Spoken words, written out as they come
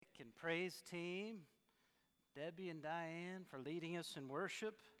praise team, Debbie and Diane, for leading us in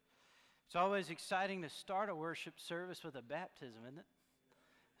worship. It's always exciting to start a worship service with a baptism, isn't it?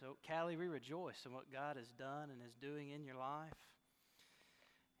 So, Callie, we rejoice in what God has done and is doing in your life.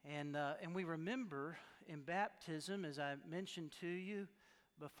 And we remember in baptism, as I mentioned to you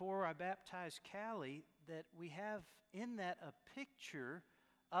before I baptized Callie, that we have in that a picture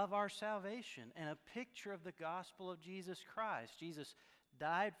of our salvation and a picture of the gospel of Jesus Christ. Jesus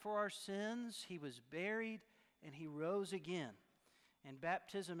died for our sins, He was buried, and He rose again. And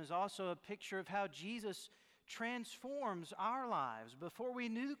baptism is also a picture of how Jesus transforms our lives. Before we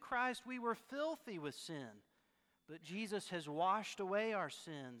knew Christ, we were filthy with sin. But Jesus has washed away our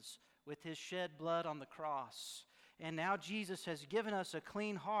sins with His shed blood on the cross. And now Jesus has given us a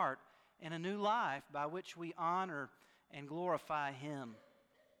clean heart and a new life by which we honor and glorify Him.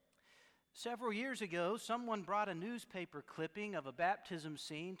 Several years ago, someone brought a newspaper clipping of a baptism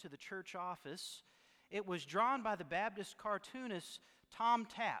scene to the church office. It was drawn by the Baptist cartoonist Tom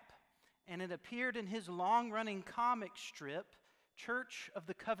Tapp, and it appeared in his long-running comic strip, Church of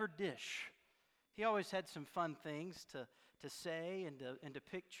the Covered Dish. He always had some fun things to say and to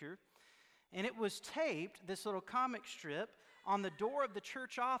picture. And it was taped, this little comic strip, on the door of the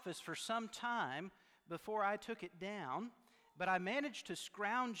church office for some time before I took it down. But I managed to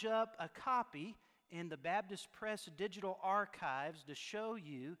scrounge up a copy in the Baptist Press Digital Archives to show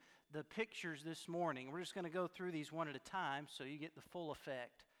you the pictures this morning. We're just going to go through these one at a time so you get the full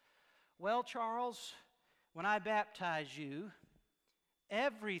effect. Well, Charles, when I baptize you,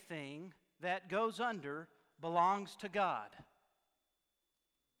 everything that goes under belongs to God.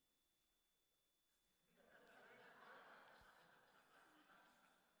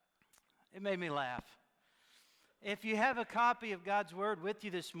 It made me laugh. If you have a copy of God's Word with you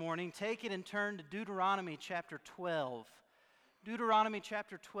this morning, take it and turn to Deuteronomy chapter 12. Deuteronomy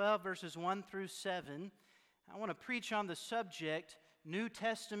chapter 12, verses 1 through 7. I want to preach on the subject, New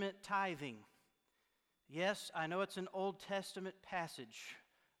Testament tithing. Yes, I know it's an Old Testament passage.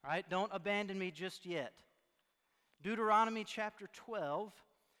 All right, don't abandon me just yet. Deuteronomy chapter 12,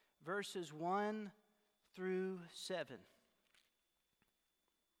 verses 1 through 7.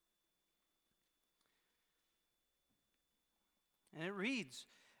 And it reads,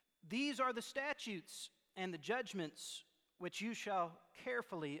 "These are the statutes and the judgments which you shall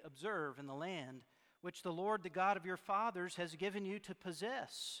carefully observe in the land which the Lord, the God of your fathers, has given you to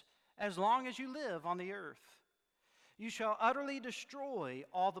possess, as long as you live on the earth. You shall utterly destroy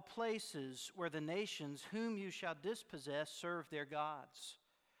all the places where the nations whom you shall dispossess serve their gods,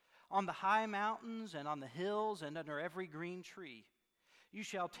 on the high mountains and on the hills and under every green tree. You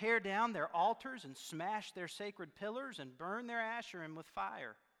shall tear down their altars and smash their sacred pillars and burn their Asherim with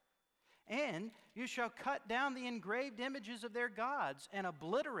fire. And you shall cut down the engraved images of their gods and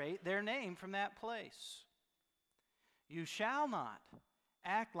obliterate their name from that place. You shall not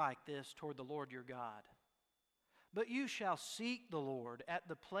act like this toward the Lord your God, but you shall seek the Lord at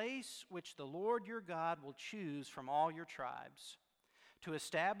the place which the Lord your God will choose from all your tribes, to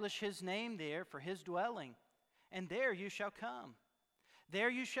establish His name there for His dwelling, and there you shall come. There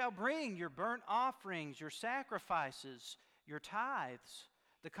you shall bring your burnt offerings, your sacrifices, your tithes,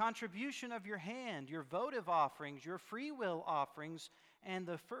 the contribution of your hand, your votive offerings, your freewill offerings, and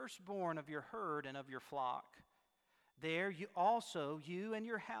the firstborn of your herd and of your flock. There you also, you and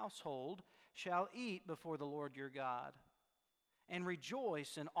your household, shall eat before the Lord your God, and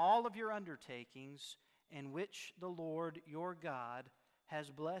rejoice in all of your undertakings in which the Lord your God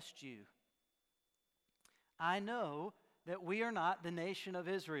has blessed you. I know that we are not the nation of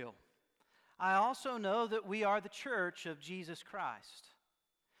Israel. I also know that we are the church of Jesus Christ.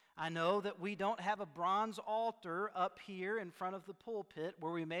 I know that we don't have a bronze altar up here in front of the pulpit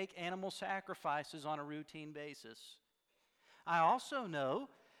where we make animal sacrifices on a routine basis. I also know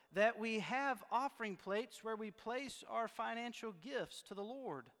that we have offering plates where we place our financial gifts to the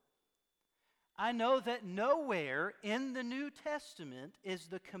Lord. I know that nowhere in the New Testament is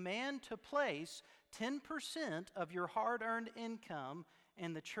the command to place 10% of your hard-earned income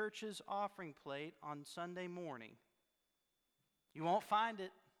in the church's offering plate on Sunday morning. You won't find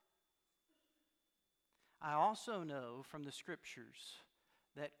it. I also know from the Scriptures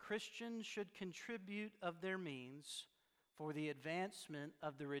that Christians should contribute of their means for the advancement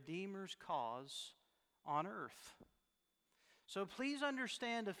of the Redeemer's cause on earth. So please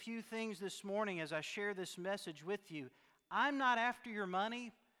understand a few things this morning as I share this message with you. I'm not after your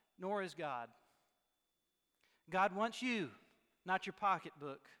money, nor is God. God wants you, not your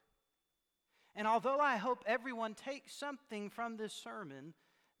pocketbook. And although I hope everyone takes something from this sermon,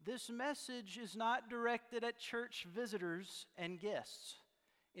 this message is not directed at church visitors and guests.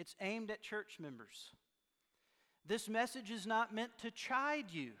 It's aimed at church members. This message is not meant to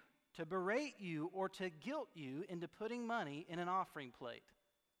chide you, to berate you, or to guilt you into putting money in an offering plate.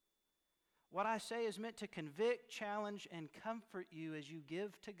 What I say is meant to convict, challenge, and comfort you as you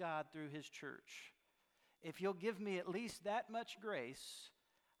give to God through His church. If you'll give me at least that much grace,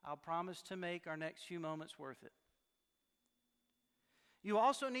 I'll promise to make our next few moments worth it. You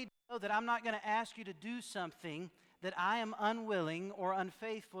also need to know that I'm not going to ask you to do something that I am unwilling or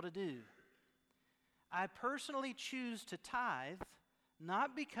unfaithful to do. I personally choose to tithe,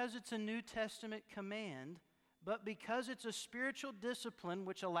 not because it's a New Testament command, but because it's a spiritual discipline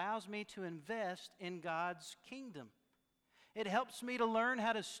which allows me to invest in God's kingdom. It helps me to learn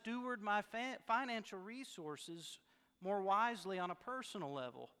how to steward my financial resources more wisely on a personal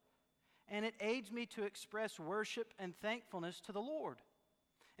level. And it aids me to express worship and thankfulness to the Lord.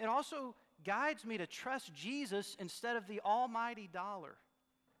 It also guides me to trust Jesus instead of the almighty dollar.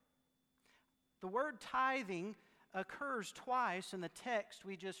 The word tithing occurs twice in the text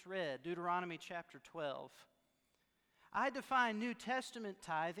we just read, Deuteronomy chapter 12. I define New Testament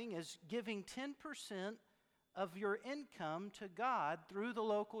tithing as giving 10% of your income to God through the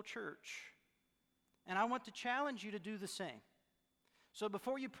local church. And I want to challenge you to do the same. So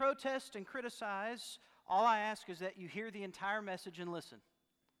before you protest and criticize, all I ask is that you hear the entire message and listen.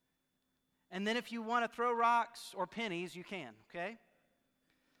 And then if you want to throw rocks or pennies, you can, okay?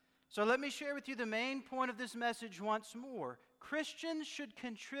 So let me share with you the main point of this message once more. Christians should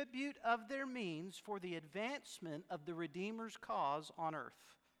contribute of their means for the advancement of the Redeemer's cause on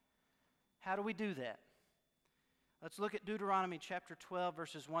earth. How do we do that? Let's look at Deuteronomy chapter 12,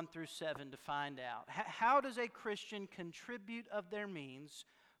 verses 1 through 7 to find out. How does a Christian contribute of their means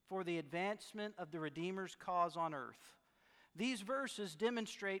for the advancement of the Redeemer's cause on earth? These verses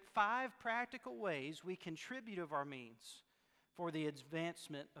demonstrate 5 practical ways we contribute of our means for the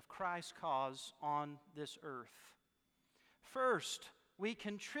advancement of Christ's cause on this earth. First, we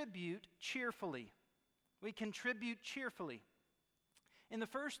contribute cheerfully. We contribute cheerfully. In the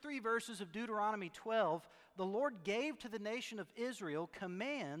first 3 verses of Deuteronomy 12, the Lord gave to the nation of Israel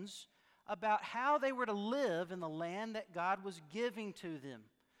commands about how they were to live in the land that God was giving to them.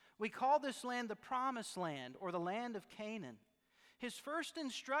 We call this land the Promised Land, or the land of Canaan. His first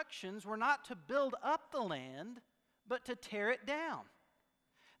instructions were not to build up the land, but to tear it down.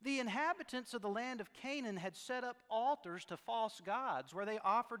 The inhabitants of the land of Canaan had set up altars to false gods where they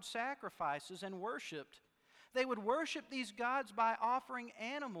offered sacrifices and worshiped. They would worship these gods by offering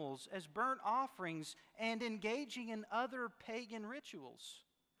animals as burnt offerings and engaging in other pagan rituals.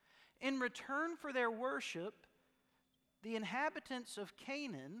 In return for their worship, the inhabitants of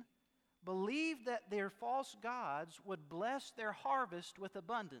Canaan believed that their false gods would bless their harvest with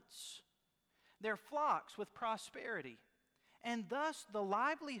abundance, their flocks with prosperity, and thus the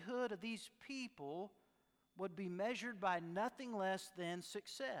livelihood of these people would be measured by nothing less than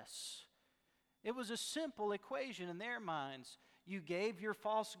success. It was a simple equation in their minds. You gave your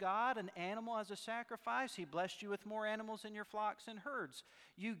false god an animal as a sacrifice. He blessed you with more animals in your flocks and herds.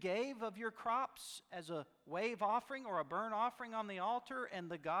 You gave of your crops as a wave offering or a burnt offering on the altar, and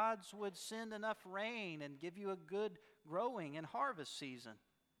the gods would send enough rain and give you a good growing and harvest season.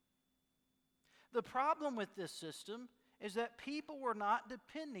 The problem with this system is that people were not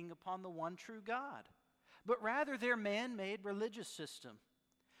depending upon the one true God, but rather their man-made religious system.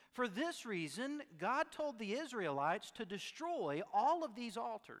 For this reason, God told the Israelites to destroy all of these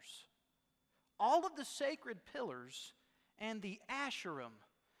altars, all of the sacred pillars, and the Asherim,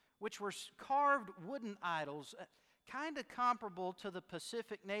 which were carved wooden idols, kind of comparable to the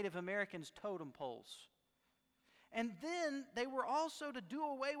Pacific Native Americans' totem poles. And then they were also to do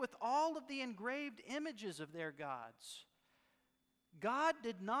away with all of the engraved images of their gods. God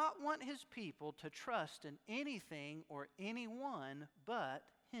did not want His people to trust in anything or anyone but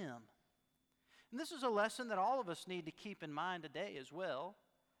Him. And this is a lesson that all of us need to keep in mind today as well.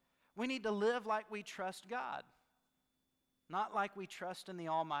 We need to live like we trust God, not like we trust in the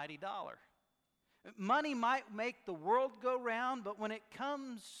almighty dollar. Money might make the world go round, but when it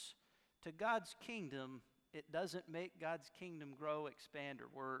comes to God's kingdom, it doesn't make God's kingdom grow, expand, or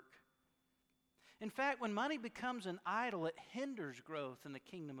work. In fact, when money becomes an idol, it hinders growth in the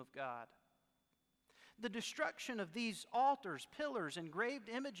kingdom of God. The destruction of these altars, pillars, engraved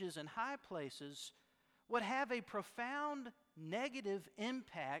images, and high places would have a profound negative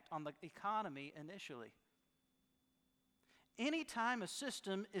impact on the economy initially. Anytime a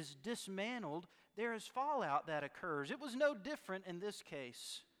system is dismantled, there is fallout that occurs. It was no different in this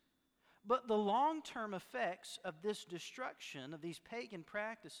case. But the long-term effects of this destruction, of these pagan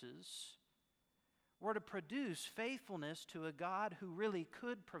practices, were to produce faithfulness to a God who really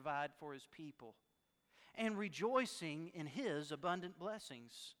could provide for His people, and rejoicing in His abundant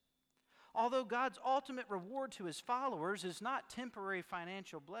blessings. Although God's ultimate reward to His followers is not temporary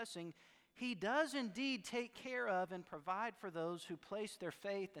financial blessing, He does indeed take care of and provide for those who place their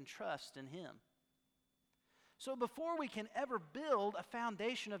faith and trust in Him. So before we can ever build a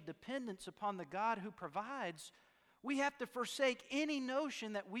foundation of dependence upon the God who provides, we have to forsake any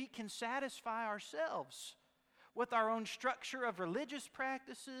notion that we can satisfy ourselves with our own structure of religious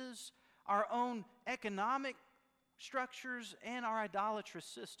practices, our own economic structures, and our idolatrous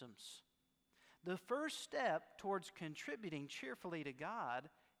systems. The first step towards contributing cheerfully to God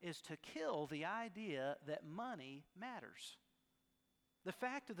is to kill the idea that money matters. The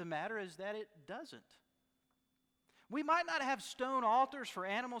fact of the matter is that it doesn't. We might not have stone altars for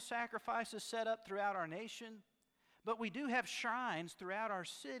animal sacrifices set up throughout our nation, but we do have shrines throughout our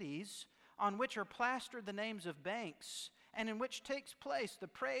cities on which are plastered the names of banks and in which takes place the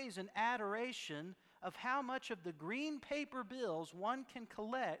praise and adoration of how much of the green paper bills one can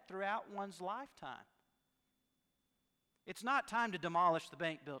collect throughout one's lifetime. It's not time to demolish the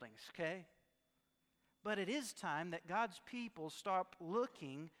bank buildings, okay? But it is time that God's people stop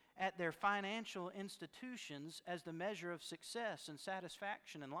looking at their financial institutions as the measure of success and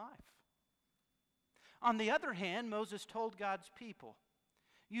satisfaction in life. On the other hand, Moses told God's people,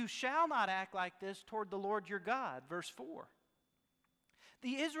 "You shall not act like this toward the Lord your God," verse 4.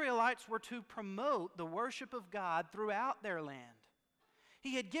 The Israelites were to promote the worship of God throughout their land.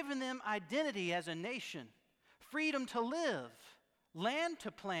 He had given them identity as a nation, freedom to live, land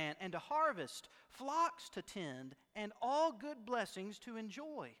to plant and to harvest, flocks to tend, and all good blessings to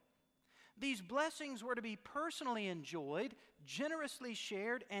enjoy. These blessings were to be personally enjoyed, generously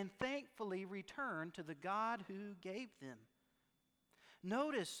shared, and thankfully returned to the God who gave them.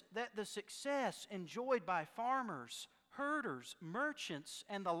 Notice that the success enjoyed by farmers, herders, merchants,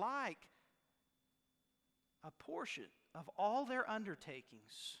 and the like, a portion of all their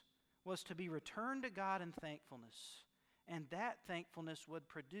undertakings was to be returned to God in thankfulness, and that thankfulness would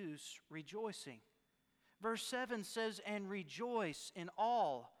produce rejoicing. Verse 7 says, "And rejoice in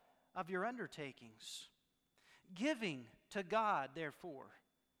all of your undertakings." Giving to God, therefore,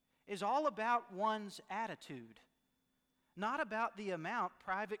 is all about one's attitude, not about the amount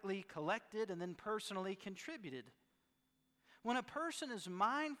privately collected and then personally contributed. When a person is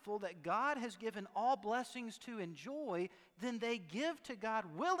mindful that God has given all blessings to enjoy, then they give to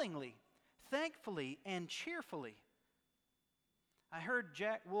God willingly, thankfully, and cheerfully. I heard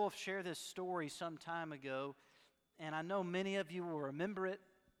Jack Wolf share this story some time ago, and I know many of you will remember it,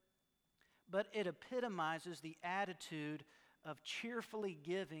 but it epitomizes the attitude of cheerfully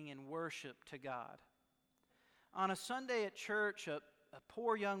giving in worship to God. On a Sunday at church, a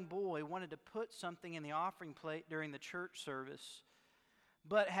poor young boy wanted to put something in the offering plate during the church service,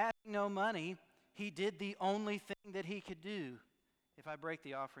 but having no money, he did the only thing that he could do. If I break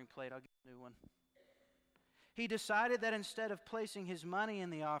the offering plate, I'll get a new one. He decided that instead of placing his money in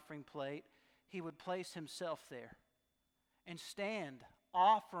the offering plate, he would place himself there and stand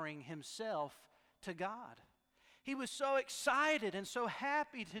offering himself to God. He was so excited and so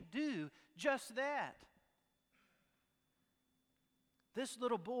happy to do just that. This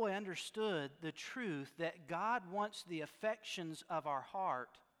little boy understood the truth that God wants the affections of our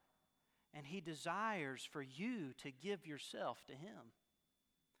heart, and He desires for you to give yourself to Him.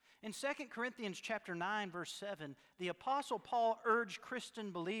 In 2 Corinthians chapter 9, verse 7, the Apostle Paul urged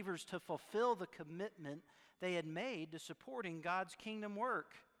Christian believers to fulfill the commitment they had made to supporting God's kingdom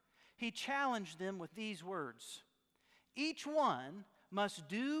work. He challenged them with these words, "Each one must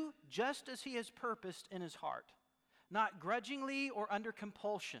do just as he has purposed in his heart, not grudgingly or under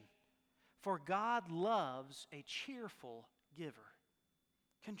compulsion, for God loves a cheerful giver."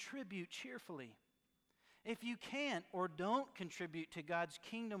 Contribute cheerfully. If you can't or don't contribute to God's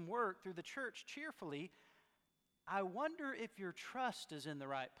kingdom work through the church cheerfully, I wonder if your trust is in the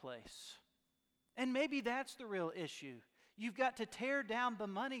right place. And maybe that's the real issue. You've got to tear down the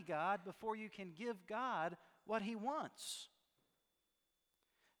money god before you can give God what He wants.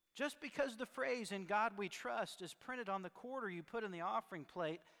 Just because the phrase "in God we trust" is printed on the quarter you put in the offering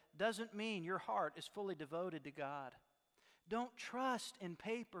plate doesn't mean your heart is fully devoted to God. Don't trust in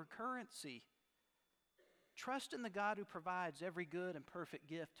paper currency. Trust in the God who provides every good and perfect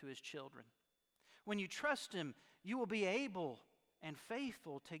gift to His children. When you trust Him, you will be able and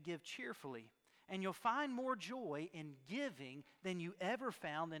faithful to give cheerfully, and you'll find more joy in giving than you ever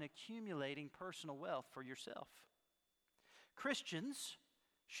found in accumulating personal wealth for yourself. Christians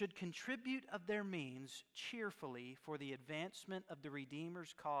should contribute of their means cheerfully for the advancement of the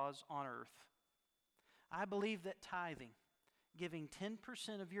Redeemer's cause on earth. I believe that tithing, giving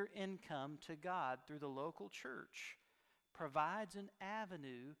 10% of your income to God through the local church, provides an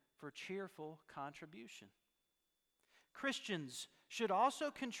avenue for cheerful contribution. Christians should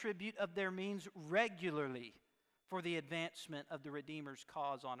also contribute of their means regularly for the advancement of the Redeemer's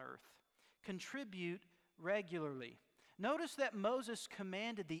cause on earth. Contribute regularly. Notice that Moses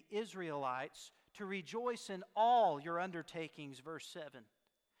commanded the Israelites to rejoice in all your undertakings, verse 7.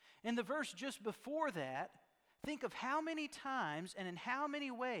 In the verse just before that, think of how many times and in how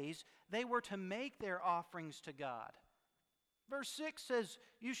many ways they were to make their offerings to God. Verse 6 says,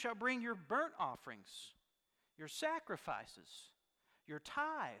 you shall bring your burnt offerings, your sacrifices, your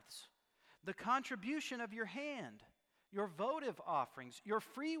tithes, the contribution of your hand, your votive offerings, your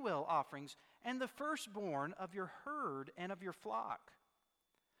freewill offerings, and the firstborn of your herd and of your flock.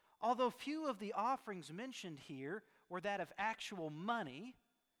 Although few of the offerings mentioned here were that of actual money,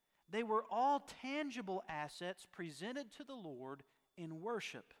 they were all tangible assets presented to the Lord in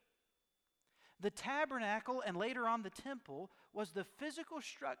worship. The tabernacle and later on the temple was the physical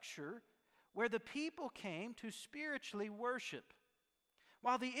structure where the people came to spiritually worship.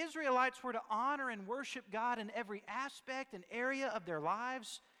 While the Israelites were to honor and worship God in every aspect and area of their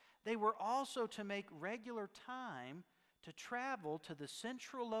lives, they were also to make regular time to travel to the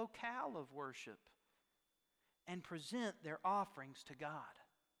central locale of worship and present their offerings to God.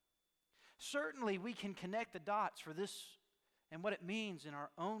 Certainly, we can connect the dots for this and what it means in our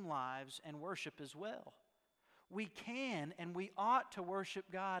own lives and worship as well. We can and we ought to worship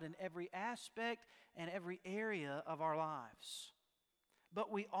God in every aspect and every area of our lives.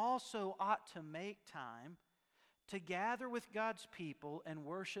 But we also ought to make time to gather with God's people and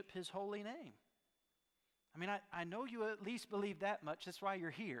worship His holy name. I mean, I know you at least believe that much. That's why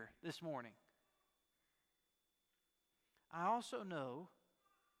you're here this morning. I also know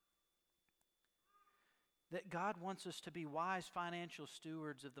that God wants us to be wise financial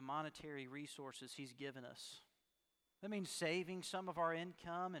stewards of the monetary resources He's given us. That means saving some of our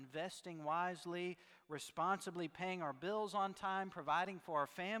income, investing wisely, responsibly paying our bills on time, providing for our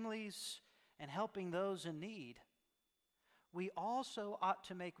families, and helping those in need. We also ought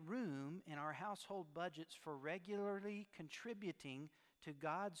to make room in our household budgets for regularly contributing to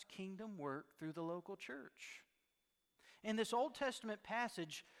God's kingdom work through the local church. In this Old Testament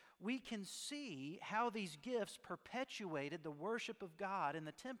passage, we can see how these gifts perpetuated the worship of God in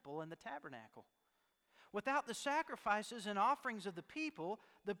the temple and the tabernacle. Without the sacrifices and offerings of the people,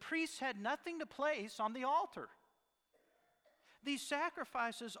 the priests had nothing to place on the altar. These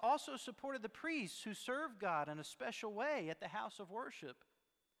sacrifices also supported the priests who served God in a special way at the house of worship.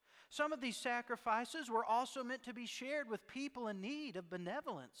 Some of these sacrifices were also meant to be shared with people in need of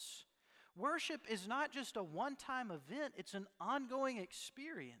benevolence. Worship is not just a one-time event, it's an ongoing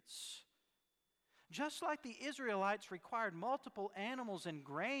experience. Just like the Israelites required multiple animals and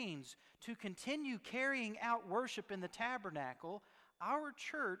grains to continue carrying out worship in the tabernacle, our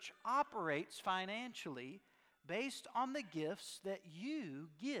church operates financially based on the gifts that you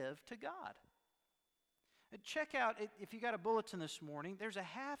give to God. Check out, if you got a bulletin this morning, there's a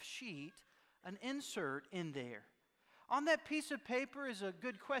half sheet, an insert in there. On that piece of paper is a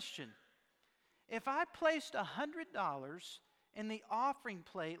good question. If I placed $100 in the offering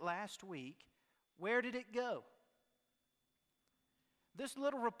plate last week, where did it go? This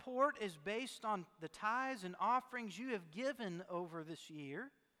little report is based on the tithes and offerings you have given over this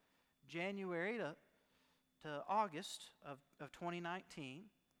year, January to August of 2019,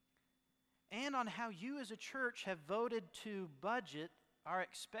 and on how you as a church have voted to budget our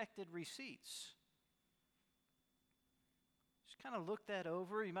expected receipts. Just kind of look that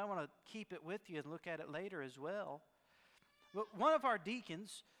over. You might want to keep it with you and look at it later as well. But one of our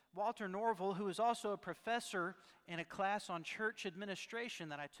deacons, Walter Norville, who is also a professor in a class on church administration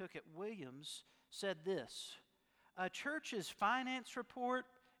that I took at Williams, said this: a church's finance report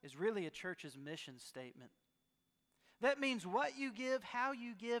is really a church's mission statement. That means what you give,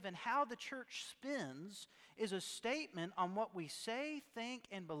 and how the church spends is a statement on what we say, think,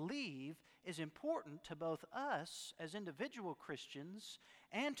 and believe is important to both us as individual Christians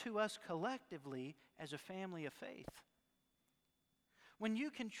and to us collectively as a family of faith. When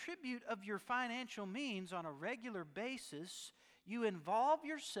you contribute of your financial means on a regular basis, you involve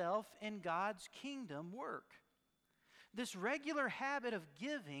yourself in God's kingdom work. This regular habit of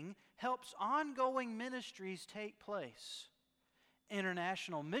giving helps ongoing ministries take place.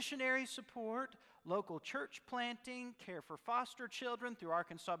 International missionary support, local church planting, care for foster children through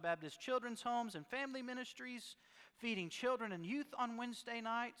Arkansas Baptist Children's Homes and Family Ministries, feeding children and youth on Wednesday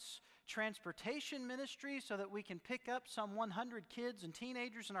nights, transportation ministry so that we can pick up some 100 kids and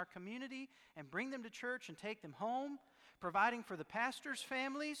teenagers in our community and bring them to church and take them home, providing for the pastors'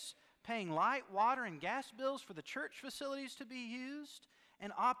 families, paying light, water, and gas bills for the church facilities to be used,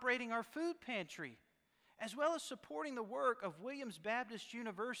 and operating our food pantry, as well as supporting the work of Williams Baptist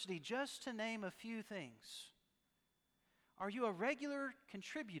University, just to name a few things. Are you a regular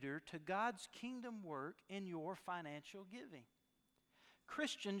contributor to God's kingdom work in your financial giving?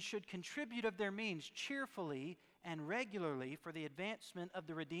 Christians should contribute of their means cheerfully and regularly for the advancement of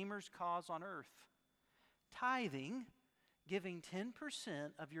the Redeemer's cause on earth. Tithing, giving 10%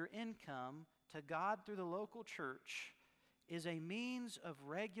 of your income to God through the local church, is a means of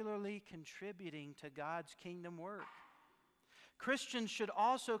regularly contributing to God's kingdom work. Christians should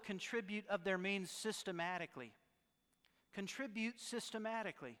also contribute of their means systematically. Contribute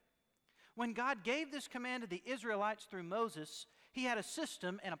systematically. When God gave this command to the Israelites through Moses, He had a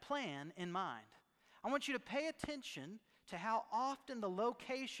system and a plan in mind. I want you to pay attention to how often the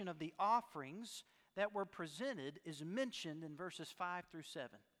location of the offerings that were presented is mentioned in verses 5 through 7.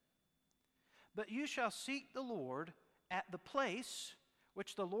 But you shall seek the Lord at the place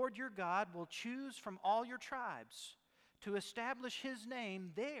which the Lord your God will choose from all your tribes to establish His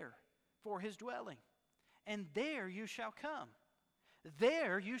name there for His dwelling. And there you shall come.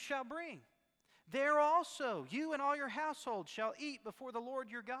 There you shall bring. There also you and all your household shall eat before the Lord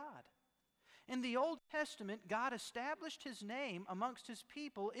your God. In the Old Testament, God established His name amongst His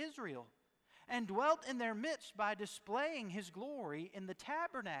people, Israel, and dwelt in their midst by displaying His glory in the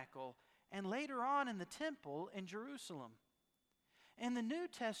tabernacle and later on in the temple in Jerusalem. In the New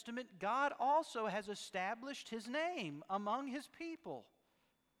Testament, God also has established His name among His people.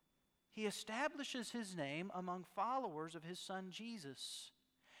 He establishes His name among followers of His Son Jesus,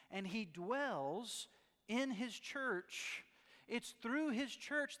 and He dwells in His church. It's through His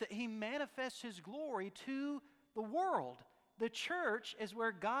church that He manifests His glory to the world. The church is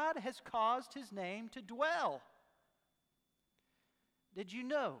where God has caused His name to dwell. Did you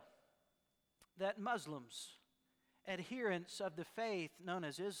know that Muslims, adherents of the faith known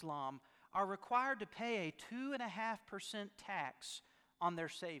as Islam, are required to pay a 2.5% tax on their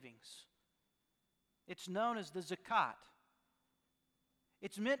savings? It's known as the zakat.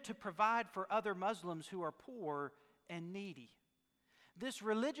 It's meant to provide for other Muslims who are poor and needy. This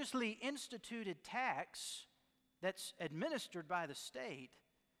religiously instituted tax that's administered by the state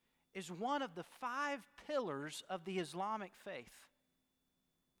is one of the 5 pillars of the Islamic faith.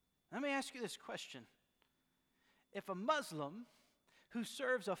 Let me ask you this question. If a Muslim who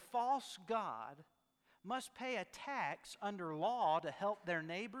serves a false god must pay a tax under law to help their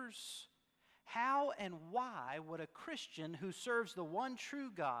neighbors, how and why would a Christian who serves the one true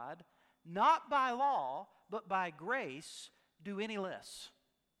God, not by law, but by grace, do any less?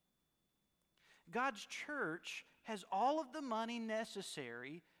 God's church has all of the money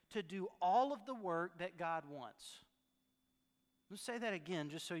necessary to do all of the work that God wants. Let's say that again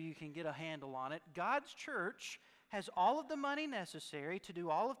just so you can get a handle on it. God's church has all of the money necessary to do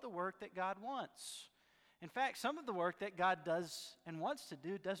all of the work that God wants. In fact, some of the work that God does and wants to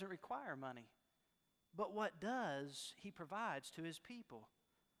do doesn't require money. But what does, He provides to His people.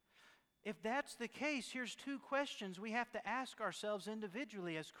 If that's the case, here's 2 questions we have to ask ourselves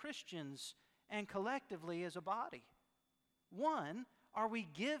individually as Christians and collectively as a body. 1, are we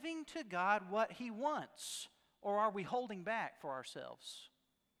giving to God what He wants, or are we holding back for ourselves?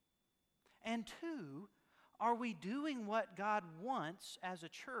 And 2, are we doing what God wants as a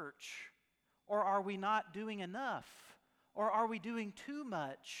church, or are we not doing enough? Or are we doing too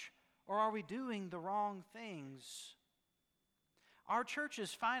much? Or are we doing the wrong things? Our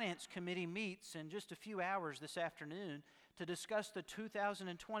church's finance committee meets in just a few hours this afternoon to discuss the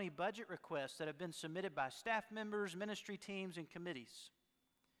 2020 budget requests that have been submitted by staff members, ministry teams, and committees.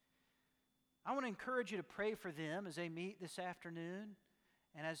 I want to encourage you to pray for them as they meet this afternoon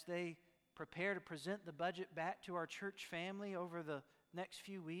and as they prepare to present the budget back to our church family over the next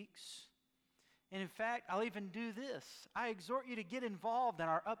few weeks. And in fact, I'll even do this. I exhort you to get involved in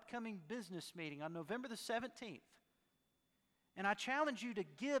our upcoming business meeting on November the 17th. And I challenge you to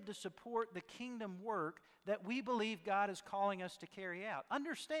give to support the kingdom work that we believe God is calling us to carry out.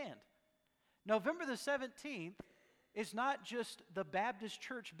 Understand, November the 17th is not just the Baptist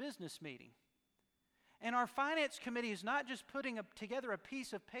Church business meeting. And our finance committee is not just putting together a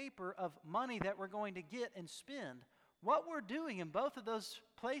piece of paper of money that we're going to get and spend. What we're doing in both of those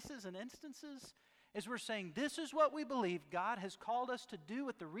places and instances is we're saying this is what we believe God has called us to do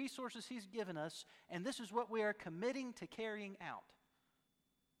with the resources He's given us, and this is what we are committing to carrying out.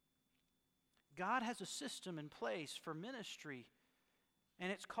 God has a system in place for ministry,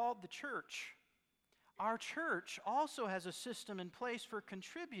 and it's called the church. Our church also has a system in place for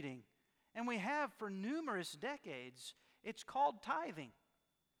contributing, and we have for numerous decades. It's called tithing,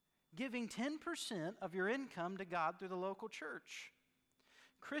 giving 10% of your income to God through the local church.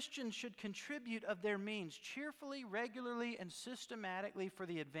 Christians should contribute of their means cheerfully, regularly, and systematically for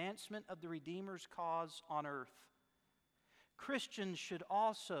the advancement of the Redeemer's cause on earth. Christians should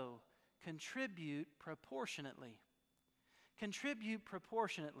also contribute proportionately. Contribute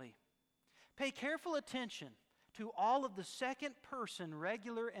proportionately. Pay careful attention to all of the second person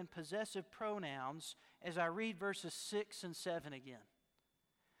regular and possessive pronouns as I read verses 6 and 7 again.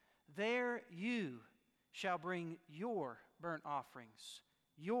 There you shall bring your burnt offerings,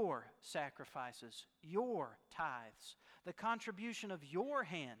 your sacrifices, your tithes, the contribution of your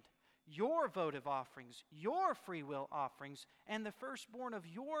hand, your votive offerings, your freewill offerings, and the firstborn of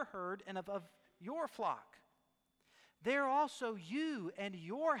your herd and of your flock. There also you and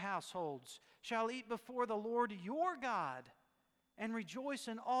your households shall eat before the Lord your God, and rejoice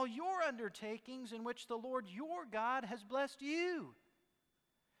in all your undertakings in which the Lord your God has blessed you.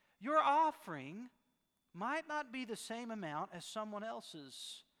 Your offering might not be the same amount as someone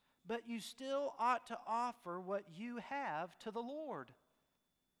else's, but you still ought to offer what you have to the Lord.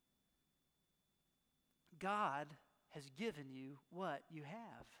 God has given you what you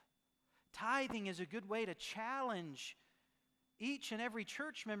have. Tithing is a good way to challenge each and every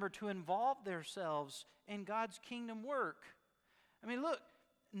church member to involve themselves in God's kingdom work. I mean, look,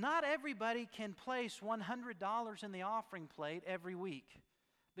 not everybody can place $100 in the offering plate every week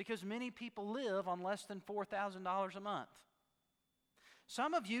because many people live on less than $4,000 a month.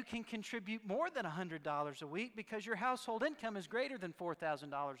 Some of you can contribute more than $100 a week because your household income is greater than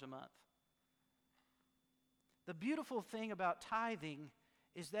 $4,000 a month. The beautiful thing about tithing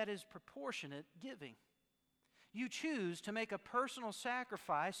is that it is proportionate giving. You choose to make a personal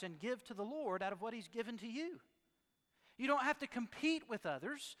sacrifice and give to the Lord out of what He's given to you. You don't have to compete with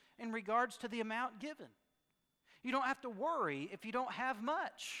others in regards to the amount given. You don't have to worry if you don't have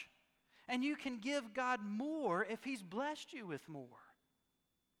much. And you can give God more if He's blessed you with more.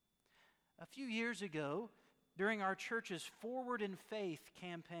 A few years ago, during our church's Forward in Faith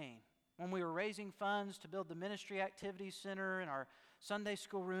campaign, when we were raising funds to build the Ministry Activities Center and our Sunday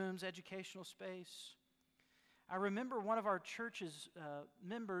school rooms, educational space, I remember one of our church's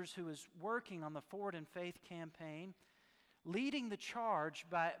members who was working on the Forward in Faith campaign leading the charge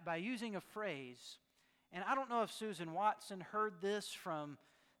by using a phrase. And I don't know if Susan Watson heard this from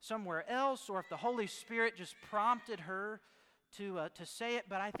somewhere else or if the Holy Spirit just prompted her to say it,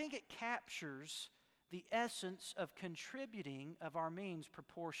 but I think it captures the essence of contributing of our means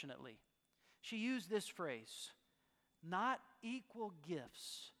proportionately. She used this phrase, not equal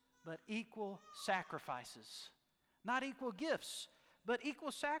gifts, but equal sacrifices. Not equal gifts, but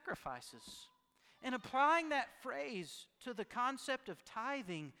equal sacrifices. And applying that phrase to the concept of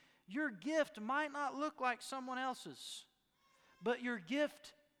tithing, your gift might not look like someone else's, but your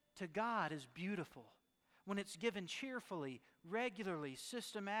gift to God is beautiful when it's given cheerfully, regularly,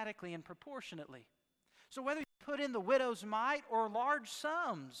 systematically, and proportionately. So whether you put in the widow's mite or large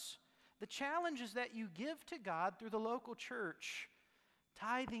sums, the challenge is that you give to God through the local church.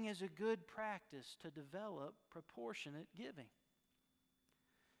 Tithing is a good practice to develop proportionate giving.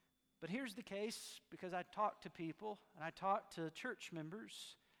 But here's the case, because I talk to people and I talk to church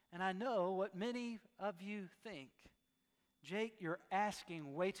members, and I know what many of you think. Jake, you're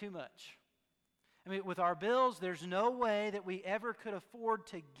asking way too much. I mean, with our bills, there's no way that we ever could afford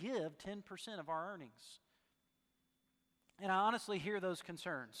to give 10% of our earnings. And I honestly hear those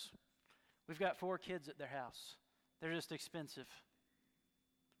concerns. We've got 4 kids at their house. They're just expensive.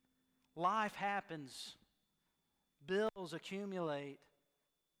 Life happens. Bills accumulate.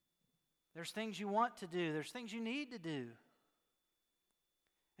 There's things you want to do. There's things you need to do.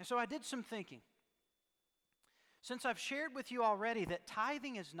 And so I did some thinking. Since I've shared with you already that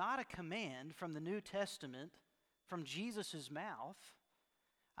tithing is not a command from the New Testament, from Jesus' mouth,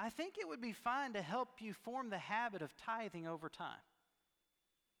 I think it would be fine to help you form the habit of tithing over time.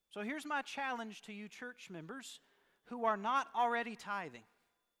 So here's my challenge to you church members who are not already tithing,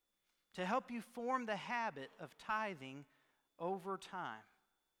 to help you form the habit of tithing over time.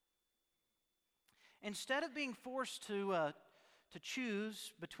 Instead of being forced to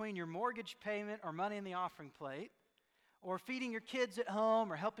choose between your mortgage payment or money in the offering plate, or feeding your kids at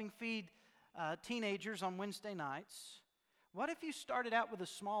home, or helping feed teenagers on Wednesday nights, what if you started out with a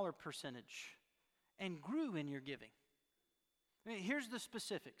smaller percentage and grew in your giving. I mean, here's the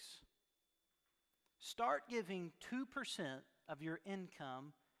specifics. Start giving 2% of your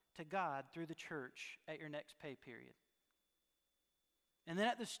income to God through the church at your next pay period. And then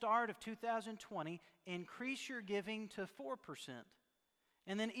at the start of 2020, increase your giving to 4%.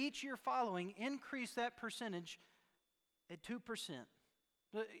 And then each year following, increase that percentage at 2%.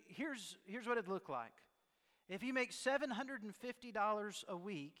 Here's what it'd look like. If you make $750 a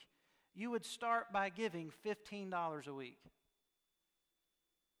week, you would start by giving $15 a week.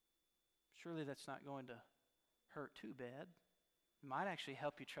 Surely that's not going to hurt too bad. It might actually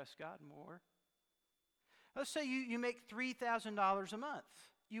help you trust God more. Let's say you make $3,000 a month.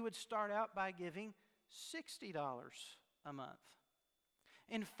 You would start out by giving $60 a month.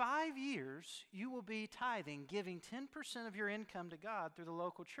 In 5 years, you will be tithing, giving 10% of your income to God through the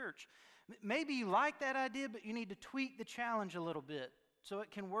local church. Maybe you like that idea, but you need to tweak the challenge a little bit so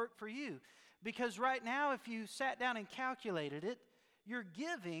it can work for you. Because right now, if you sat down and calculated it, you're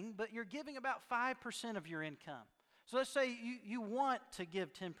giving, but you're giving about 5% of your income. So let's say you want to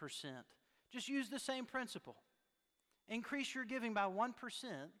give 10%. Just use the same principle. Increase your giving by 1%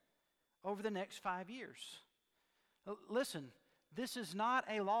 over the next 5 years. Listen, this is not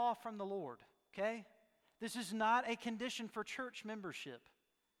a law from the Lord, okay? This is not a condition for church membership.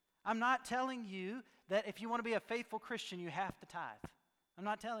 I'm not telling you that if you want to be a faithful Christian, you have to tithe. I'm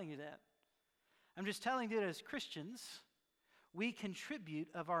not telling you that. I'm just telling you that as Christians, we contribute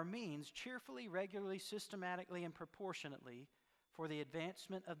of our means cheerfully, regularly, systematically, and proportionately for the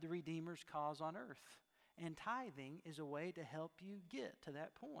advancement of the Redeemer's cause on earth. And tithing is a way to help you get to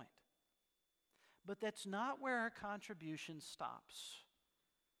that point. But that's not where our contribution stops.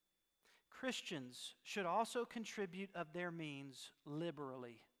 Christians should also contribute of their means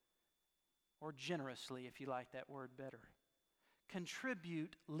liberally, or generously, if you like that word better.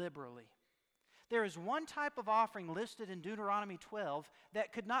 Contribute liberally. There is one type of offering listed in Deuteronomy 12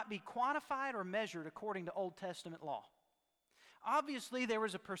 that could not be quantified or measured according to Old Testament law. Obviously, there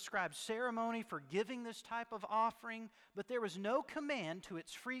was a prescribed ceremony for giving this type of offering, but there was no command to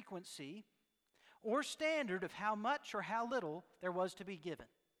its frequency or standard of how much or how little there was to be given.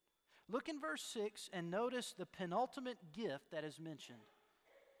 Look in verse 6 and notice the penultimate gift that is mentioned.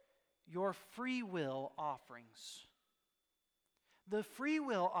 Your free will offerings. The free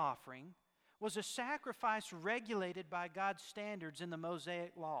will offering was a sacrifice regulated by God's standards in the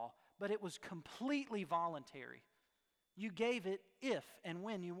Mosaic Law, but it was completely voluntary. You gave it if and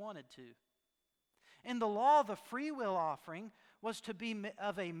when you wanted to. In the law, the free will offering was to be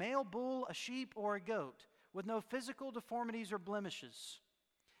of a male bull, a sheep, or a goat, with no physical deformities or blemishes.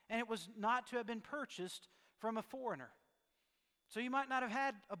 And it was not to have been purchased from a foreigner. So you might not have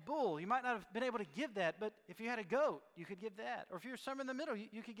had a bull, you might not have been able to give that, but if you had a goat, you could give that. Or if you're somewhere in the middle,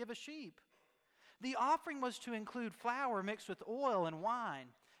 you could give a sheep. The offering was to include flour mixed with oil and wine.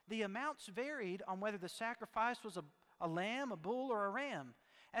 The amounts varied on whether the sacrifice was a lamb, a bull, or a ram.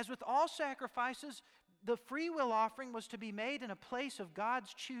 As with all sacrifices, the free will offering was to be made in a place of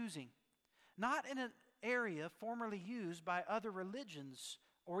God's choosing, not in an area formerly used by other religions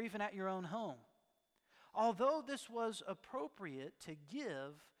or even at your own home. Although this was appropriate to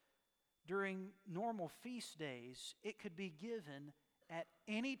give during normal feast days, it could be given at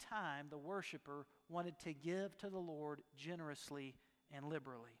any time the worshiper wanted to give to the Lord generously and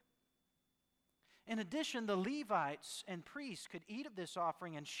liberally. In addition, the Levites and priests could eat of this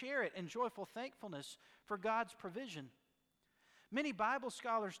offering and share it in joyful thankfulness for God's provision. Many Bible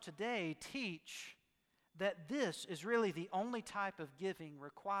scholars today teach that this is really the only type of giving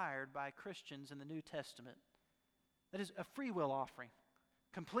required by Christians in the New Testament. That is a free will offering,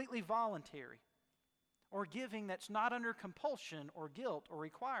 completely voluntary, or giving that's not under compulsion or guilt or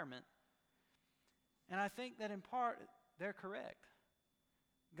requirement. And I think that in part they're correct.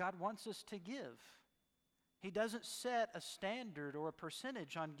 God wants us to give. He doesn't set a standard or a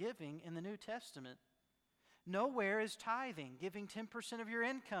percentage on giving in the New Testament. Nowhere is tithing, giving 10% of your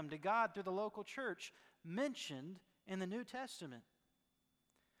income to God through the local church, mentioned in the New Testament.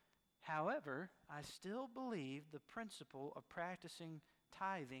 However, I still believe the principle of practicing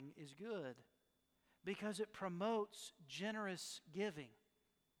tithing is good because it promotes generous giving.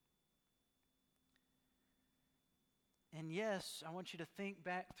 And yes, I want you to think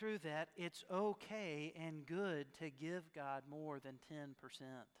back through that. It's okay and good to give God more than 10%.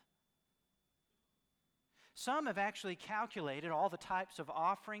 Some have actually calculated all the types of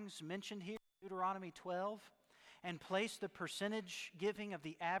offerings mentioned here in Deuteronomy 12 and placed the percentage giving of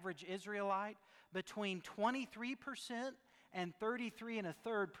the average Israelite between 23% and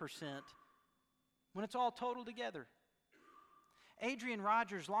 33.33% when it's all totaled together. Adrian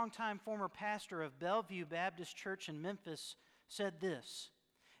Rogers, longtime former pastor of Bellevue Baptist Church in Memphis, said this: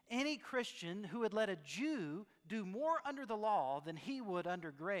 "Any Christian who would let a Jew do more under the law than he would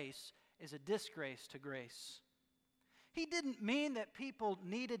under grace is a disgrace to grace." He didn't mean that people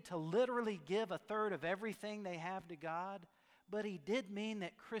needed to literally give a third of everything they have to God, but he did mean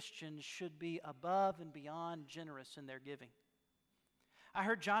that Christians should be above and beyond generous in their giving. I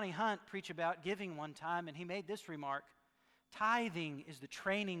heard Johnny Hunt preach about giving one time, and he made this remark: "Tithing is the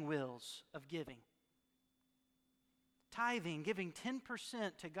training wheels of giving." Tithing, giving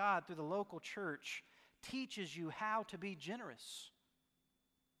 10% to God through the local church, teaches you how to be generous.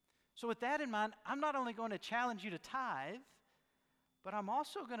 So with that in mind, I'm not only going to challenge you to tithe, but I'm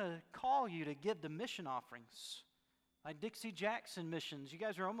also going to call you to give the mission offerings. Like Dixie Jackson Missions, you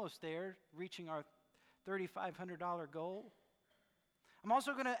guys are almost there, reaching our $3,500 goal. I'm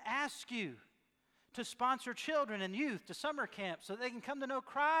also going to ask you to sponsor children and youth to summer camp so that they can come to know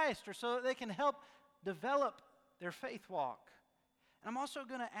Christ, or so that they can help develop their faith walk. And I'm also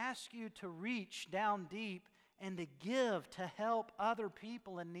going to ask you to reach down deep and to give to help other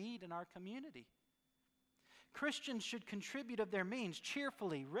people in need in our community. Christians should contribute of their means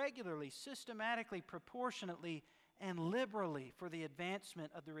cheerfully, regularly, systematically, proportionately, and liberally for the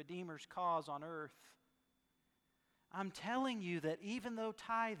advancement of the Redeemer's cause on earth. I'm telling you that even though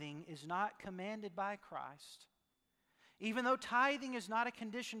tithing is not commanded by Christ, even though tithing is not a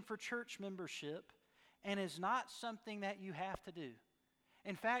condition for church membership and is not something that you have to do.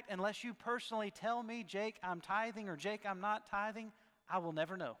 In fact, unless you personally tell me, "Jake, I'm tithing," or "Jake, I'm not tithing," I will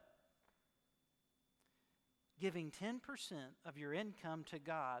never know. Giving 10% of your income to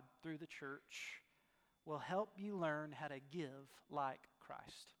God through the church will help you learn how to give like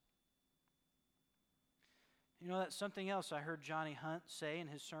Christ. You know, that's something else I heard Johnny Hunt say in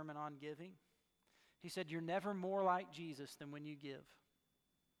his sermon on giving. He said, "You're never more like Jesus than when you give."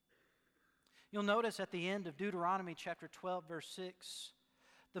 You'll notice at the end of Deuteronomy chapter 12, verse 6,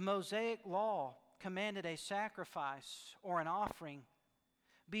 the Mosaic law commanded a sacrifice or an offering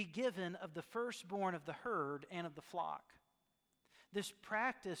be given of the firstborn of the herd and of the flock. This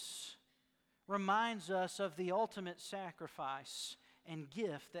practice reminds us of the ultimate sacrifice and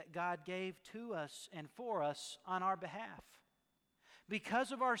gift that God gave to us and for us on our behalf.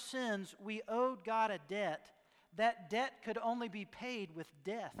 Because of our sins, we owed God a debt. That debt could only be paid with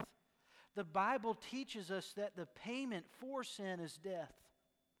death. The Bible teaches us that the payment for sin is death.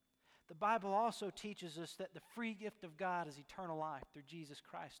 The Bible also teaches us that the free gift of God is eternal life through Jesus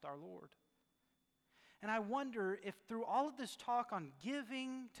Christ our Lord. And I wonder if through all of this talk on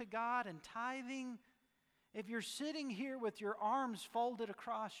giving to God and tithing, if you're sitting here with your arms folded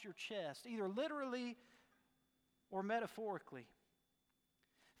across your chest, either literally or metaphorically,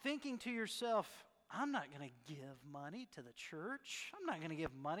 thinking to yourself, "I'm not going to give money to the church. I'm not going to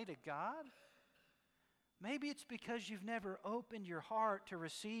give money to God." Maybe it's because you've never opened your heart to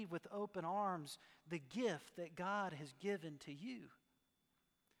receive with open arms the gift that God has given to you.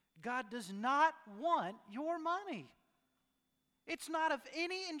 God does not want your money. It's not of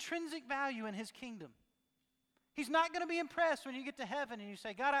any intrinsic value in His kingdom. He's not going to be impressed when you get to heaven and you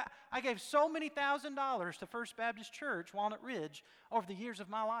say, "God, I gave so many $1,000s to First Baptist Church, Walnut Ridge, over the years of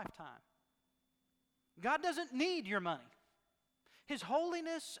my lifetime." God doesn't need your money. His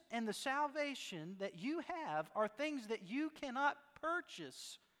holiness and the salvation that you have are things that you cannot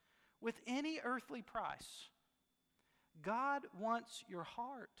purchase with any earthly price. God wants your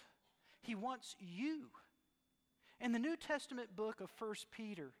heart. He wants you. In the New Testament book of 1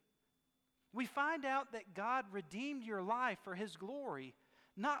 Peter, we find out that God redeemed your life for His glory,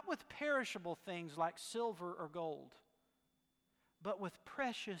 not with perishable things like silver or gold, but with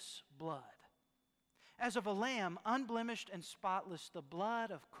precious blood, as of a lamb, unblemished and spotless, the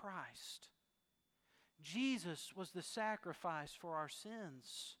blood of Christ. Jesus was the sacrifice for our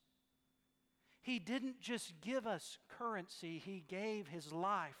sins. He didn't just give us currency, He gave His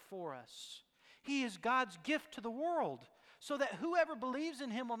life for us. He is God's gift to the world, so that whoever believes in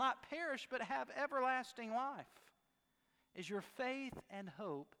Him will not perish but have everlasting life. Is your faith and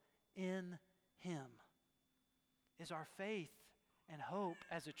hope in Him? Is our faith and hope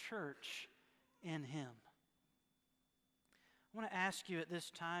as a church in Him? I want to ask you at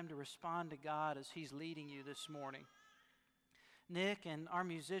this time to respond to God as He's leading you this morning. Nick and our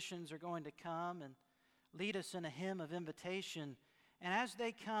musicians are going to come and lead us in a hymn of invitation. And as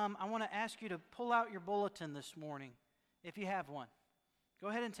they come, I want to ask you to pull out your bulletin this morning, if you have one. Go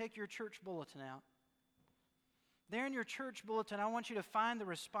ahead and take your church bulletin out. There in your church bulletin, I want you to find the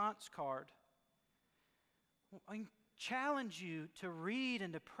response card. I challenge you to read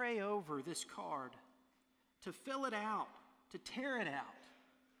and to pray over this card, to fill it out, to tear it out.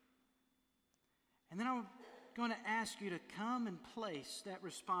 And then I'm going to ask you to come and place that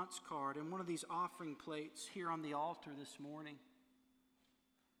response card in one of these offering plates here on the altar this morning.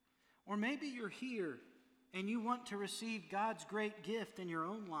 Or maybe you're here and you want to receive God's great gift in your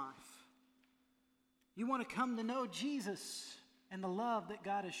own life. You want to come to know Jesus and the love that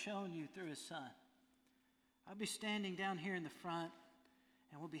God has shown you through His Son. I'll be standing down here in the front,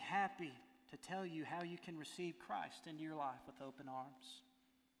 and we'll be happy to tell you how you can receive Christ into your life with open arms.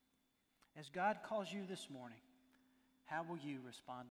 As God calls you this morning, how will you respond?